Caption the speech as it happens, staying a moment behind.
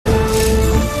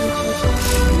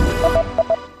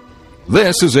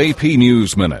This is AP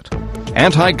News Minute.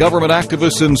 Anti-government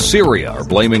activists in Syria are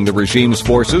blaming the regime's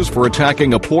forces for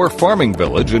attacking a poor farming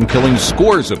village and killing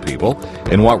scores of people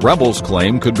in what rebels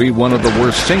claim could be one of the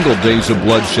worst single days of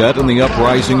bloodshed in the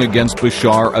uprising against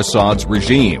Bashar Assad's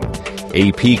regime.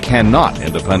 AP cannot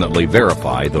independently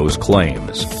verify those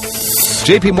claims.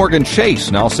 JP Morgan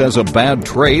Chase now says a bad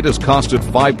trade has costed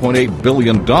 $5.8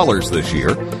 billion this year.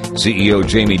 CEO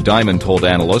Jamie Dimon told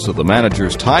analysts that the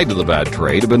managers tied to the bad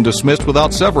trade have been dismissed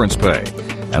without severance pay,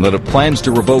 and that it plans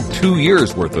to revoke 2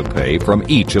 years' worth of pay from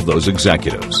each of those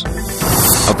executives.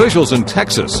 Officials in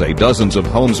Texas say dozens of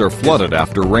homes are flooded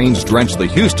after rains drenched the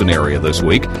Houston area this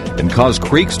week and caused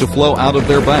creeks to flow out of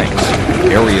their banks.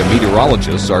 Area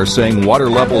meteorologists are saying water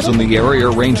levels in the area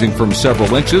are ranging from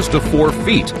several inches to 4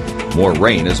 feet. More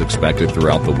rain is expected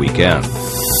throughout the weekend.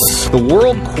 The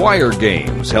World Choir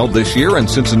Games, held this year in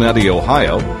Cincinnati,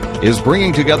 Ohio, is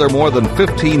bringing together more than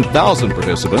 15,000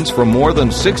 participants from more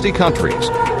than 60 countries.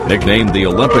 Nicknamed the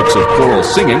Olympics of Choral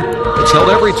Singing, it's held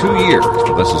every 2 years,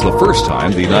 but this is the first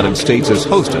time the United States has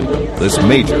hosted this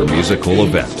major musical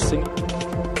event.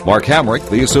 Mark Hamrick,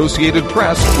 The Associated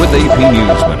Press, with AP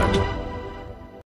News Minute.